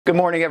Good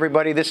morning,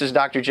 everybody. This is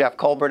Dr. Jeff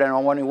Culbert, and I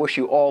want to wish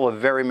you all a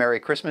very Merry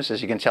Christmas. As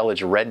you can tell,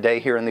 it's Red Day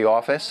here in the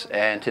office,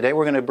 and today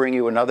we're going to bring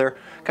you another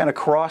kind of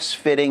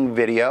cross-fitting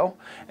video,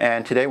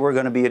 and today we're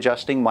going to be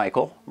adjusting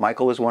Michael.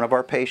 Michael is one of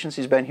our patients.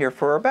 He's been here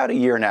for about a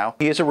year now.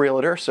 He is a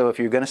realtor, so if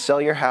you're going to sell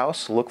your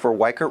house, look for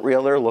Weichert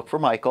Realtor, look for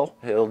Michael.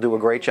 He'll do a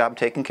great job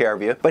taking care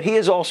of you. But he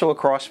is also a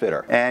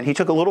CrossFitter, and he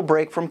took a little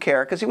break from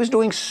care because he was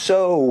doing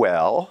so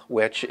well,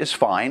 which is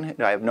fine.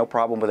 I have no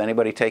problem with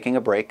anybody taking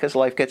a break because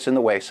life gets in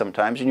the way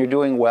sometimes, and you're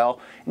doing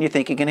well and you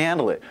think you can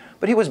handle it.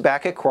 But he was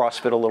back at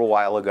CrossFit a little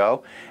while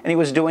ago, and he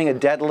was doing a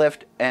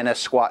deadlift and a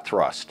squat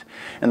thrust.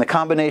 And the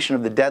combination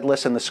of the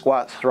deadlifts and the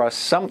squat thrust,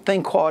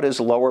 something caught his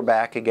lower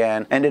back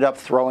again, ended up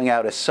throwing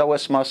out his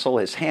psoas muscle,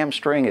 his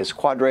hamstring, his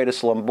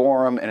quadratus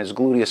lumborum, and his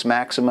gluteus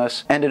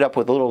maximus. Ended up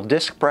with a little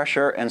disc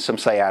pressure and some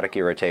sciatic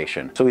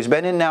irritation. So he's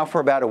been in now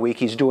for about a week.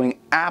 He's doing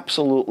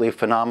absolutely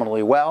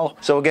phenomenally well.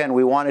 So again,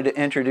 we wanted to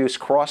introduce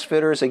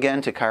CrossFitters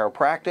again to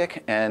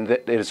chiropractic, and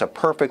it is a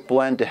perfect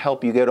blend to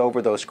help you get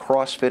over those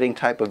cross-fitting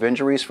type of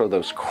injuries for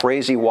those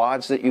crazy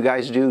WODs that you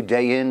guys do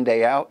day in,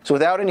 day out. So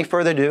without any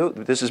further ado,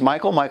 this is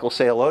Michael. Michael,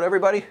 say hello to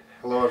everybody.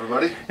 Hello,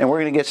 everybody. And we're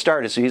going to get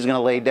started. So he's going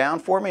to lay down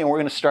for me, and we're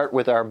going to start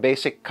with our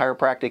basic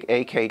chiropractic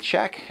AK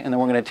check, and then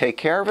we're going to take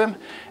care of him.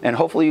 And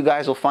hopefully you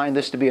guys will find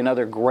this to be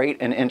another great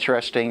and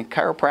interesting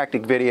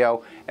chiropractic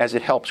video as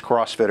it helps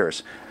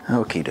CrossFitters.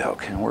 Okie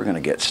doke, and we're going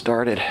to get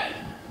started.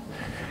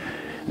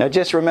 Now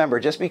just remember,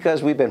 just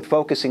because we've been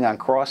focusing on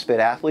CrossFit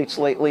athletes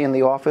lately in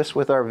the office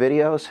with our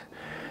videos,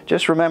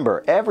 just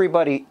remember,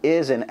 everybody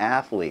is an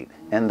athlete,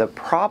 and the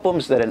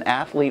problems that an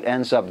athlete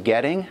ends up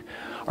getting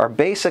are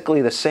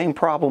basically the same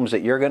problems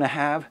that you're going to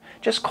have,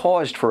 just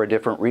caused for a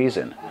different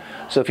reason.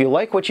 So if you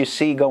like what you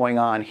see going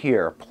on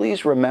here,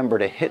 please remember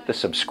to hit the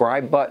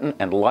subscribe button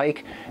and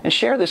like, and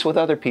share this with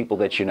other people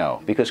that you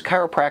know, because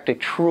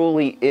chiropractic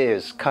truly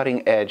is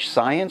cutting-edge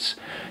science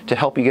to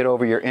help you get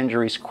over your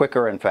injuries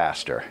quicker and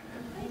faster.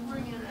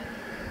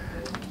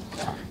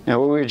 Now,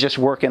 we were just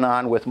working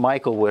on with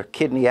Michael with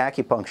kidney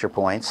acupuncture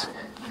points.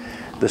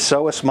 The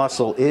psoas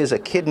muscle is a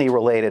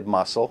kidney-related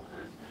muscle,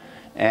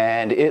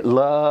 and it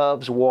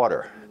loves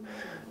water.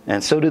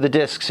 And so do the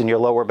discs in your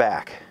lower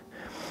back.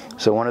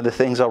 So one of the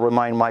things I'll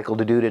remind Michael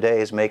to do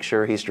today is make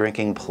sure he's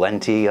drinking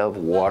plenty of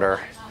water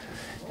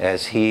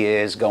as he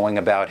is going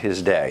about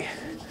his day.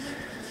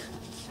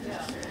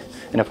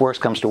 And if worse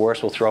comes to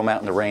worse, we'll throw him out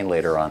in the rain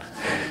later on.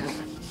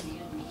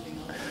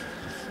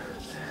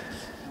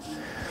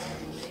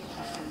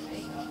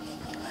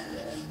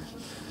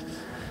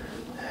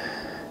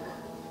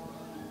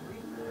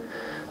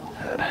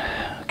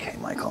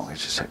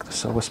 Just check the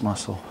psoas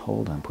muscle.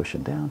 Hold on, push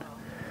it down.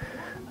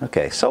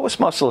 Okay, psoas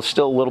muscle is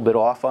still a little bit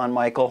off on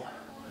Michael.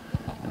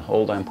 And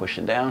hold on, push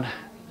it down.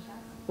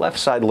 Left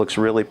side looks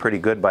really pretty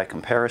good by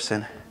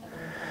comparison.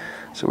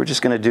 So we're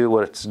just going to do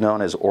what's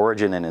known as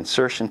origin and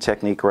insertion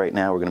technique right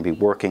now. We're going to be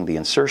working the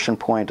insertion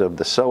point of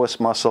the psoas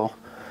muscle.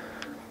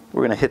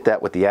 We're going to hit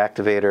that with the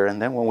activator, and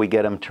then when we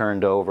get him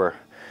turned over,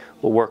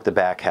 we'll work the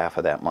back half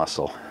of that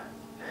muscle.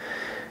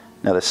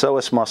 Now the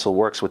psoas muscle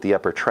works with the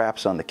upper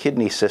traps on the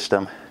kidney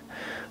system.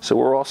 So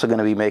we're also going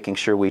to be making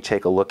sure we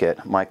take a look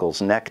at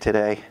Michael's neck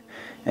today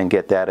and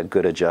get that a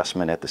good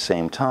adjustment at the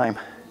same time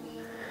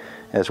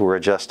as we're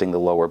adjusting the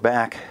lower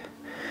back.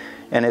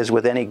 And as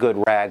with any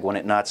good rag, when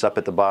it knots up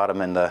at the bottom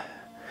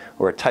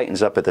or it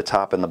tightens up at the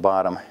top and the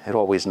bottom, it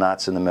always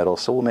knots in the middle.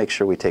 So we'll make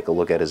sure we take a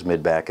look at his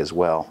mid-back as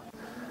well.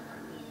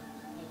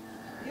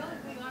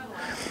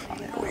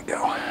 There we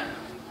go.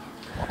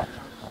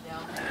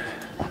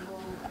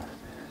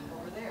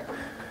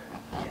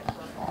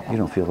 You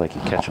don't feel like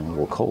you're catching a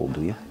little cold,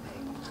 do you?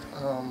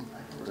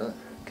 Really?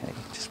 Okay,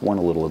 just want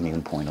a little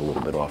immune point a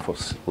little bit off.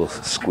 We'll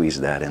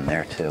squeeze that in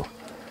there too.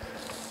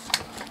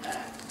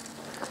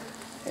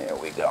 There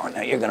we go.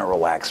 Now you're going to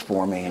relax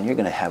for me, and you're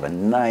going to have a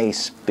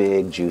nice,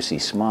 big, juicy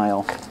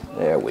smile.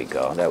 There we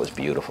go. That was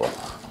beautiful.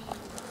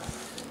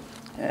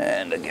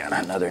 And again,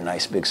 another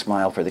nice, big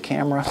smile for the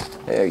camera.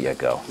 There you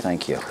go.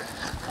 Thank you.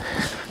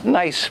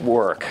 Nice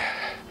work.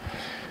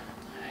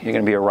 You're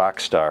going to be a rock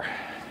star.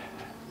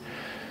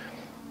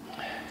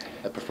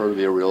 I prefer to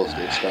be a real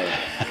estate star.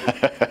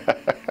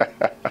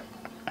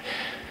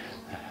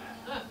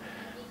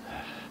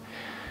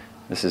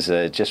 This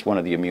is just one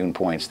of the immune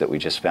points that we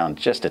just found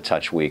just a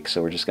touch weak,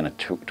 so we're just going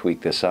to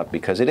tweak this up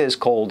because it is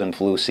cold and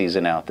flu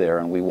season out there,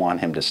 and we want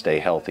him to stay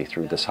healthy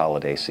through this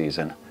holiday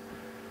season.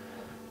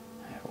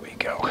 There we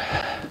go.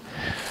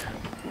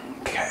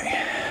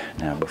 Okay,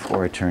 now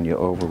before I turn you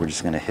over, we're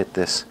just going to hit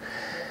this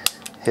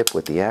hip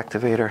with the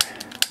activator.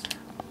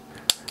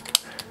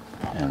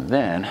 And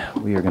then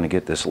we are going to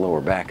get this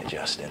lower back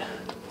adjusted.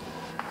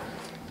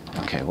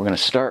 Okay, we're going to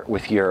start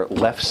with your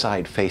left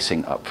side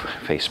facing up.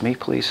 Face me,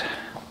 please.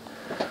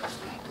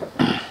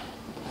 There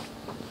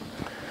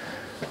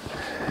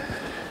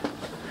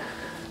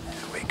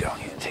we go.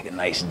 You take a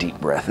nice deep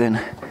breath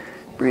in.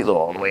 Breathe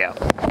all the way out.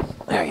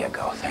 There you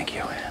go. Thank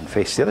you. And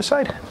face the other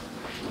side.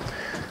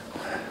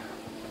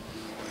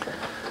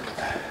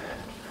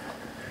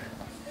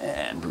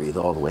 And breathe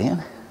all the way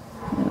in.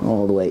 And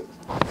all the way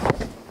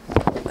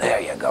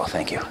go,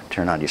 thank you.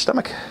 Turn on your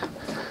stomach.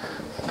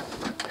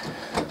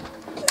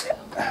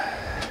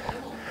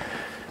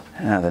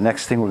 Now the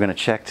next thing we're going to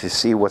check to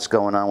see what's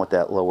going on with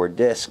that lower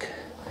disc.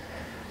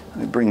 Let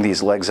me bring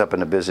these legs up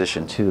into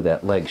position too.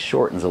 That leg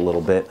shortens a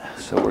little bit,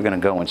 so we're going to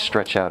go and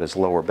stretch out his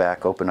lower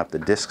back, open up the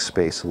disc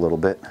space a little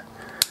bit.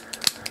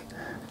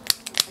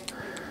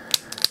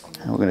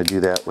 And we're going to do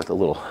that with a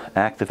little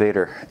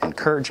activator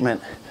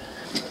encouragement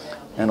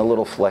and a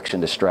little flexion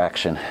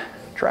distraction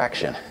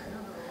traction.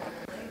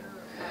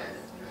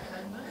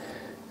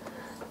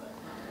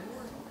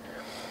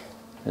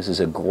 This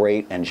is a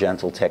great and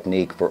gentle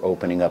technique for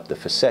opening up the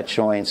facet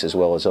joints as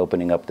well as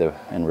opening up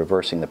and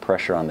reversing the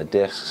pressure on the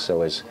discs.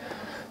 So as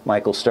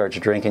Michael starts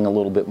drinking a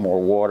little bit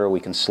more water, we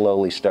can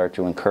slowly start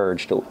to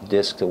encourage the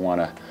disc to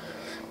want to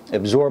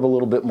absorb a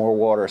little bit more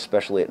water,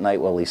 especially at night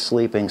while he's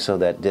sleeping, so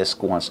that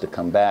disc wants to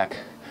come back.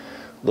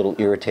 Little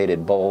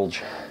irritated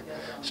bulge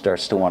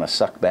starts to want to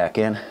suck back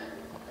in.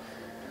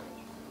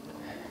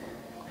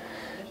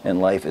 And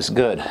life is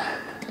good.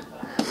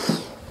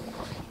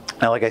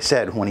 Now, like I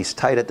said, when he's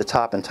tight at the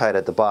top and tight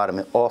at the bottom,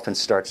 it often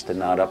starts to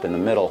knot up in the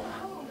middle.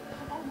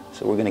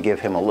 So we're going to give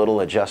him a little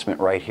adjustment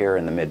right here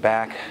in the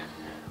mid-back,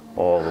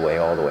 all the way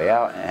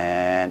out,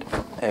 and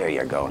there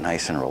you go,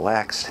 nice and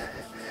relaxed.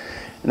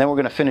 And then we're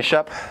going to finish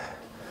up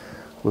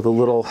with a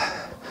little,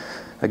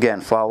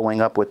 again,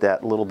 following up with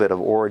that little bit of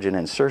origin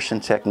insertion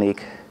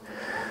technique.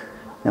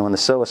 And when the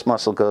psoas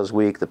muscle goes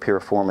weak, the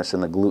piriformis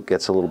and the glute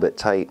gets a little bit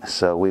tight,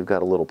 so we've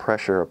got a little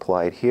pressure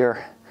applied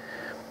here.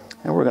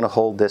 And we're going to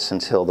hold this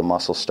until the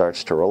muscle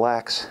starts to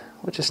relax,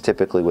 which is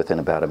typically within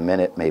about a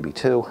minute, maybe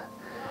two.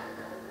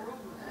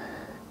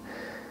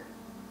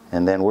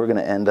 And then we're going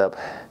to end up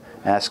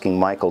asking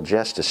Michael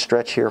just to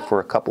stretch here for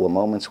a couple of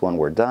moments when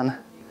we're done.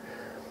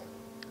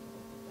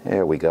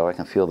 There we go. I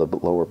can feel the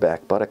lower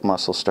back buttock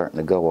muscle starting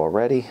to go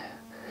already.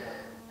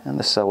 And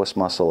the psoas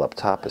muscle up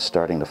top is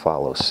starting to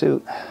follow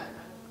suit.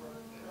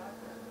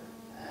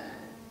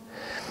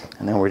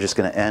 And then we're just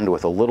going to end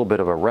with a little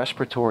bit of a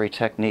respiratory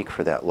technique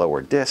for that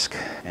lower disc.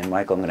 And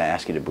Michael, I'm going to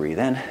ask you to breathe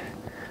in.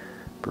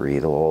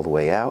 Breathe all the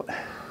way out.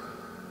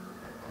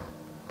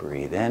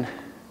 Breathe in.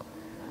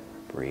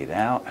 Breathe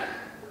out.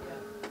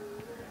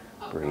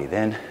 Breathe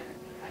in.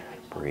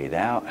 Breathe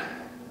out.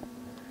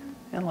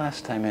 And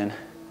last time in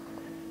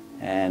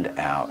and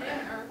out.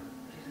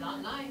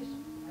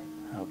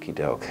 Okie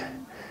doke.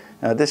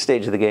 Now at this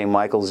stage of the game,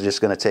 Michael's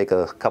just going to take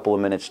a couple of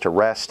minutes to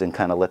rest and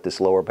kind of let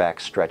this lower back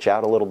stretch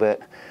out a little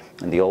bit.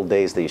 In the old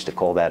days, they used to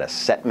call that a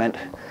setment,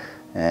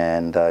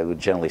 and I would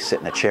generally sit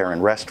in a chair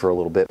and rest for a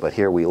little bit, but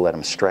here we let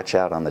him stretch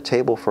out on the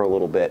table for a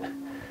little bit.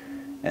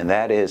 And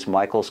that is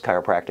Michael's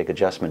chiropractic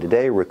adjustment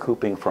today,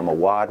 recouping from a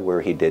WOD where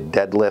he did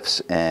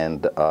deadlifts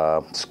and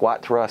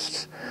squat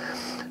thrusts.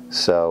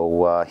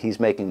 So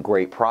he's making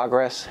great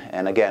progress.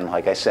 And again,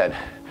 like I said,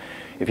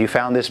 if you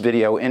found this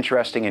video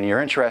interesting and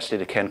you're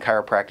interested, can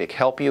chiropractic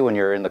help you and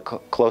you're in the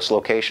close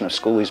location of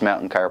Schooley's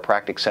Mountain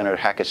Chiropractic Center,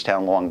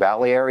 Hackettstown, Long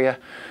Valley area,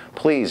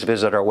 please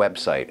visit our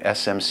website,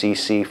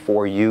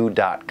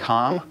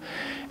 smcc4u.com.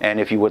 And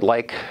if you would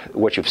like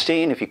what you've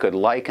seen, if you could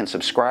like and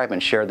subscribe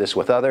and share this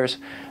with others,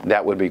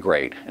 that would be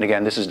great. And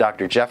again, this is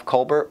Dr. Jeff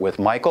Culbert with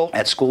Michael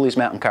at Schooley's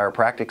Mountain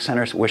Chiropractic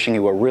Center, wishing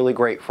you a really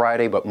great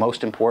Friday, but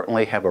most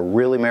importantly, have a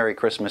really Merry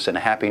Christmas and a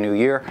Happy New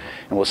Year.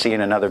 And we'll see you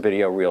in another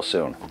video real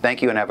soon.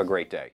 Thank you and have a great day.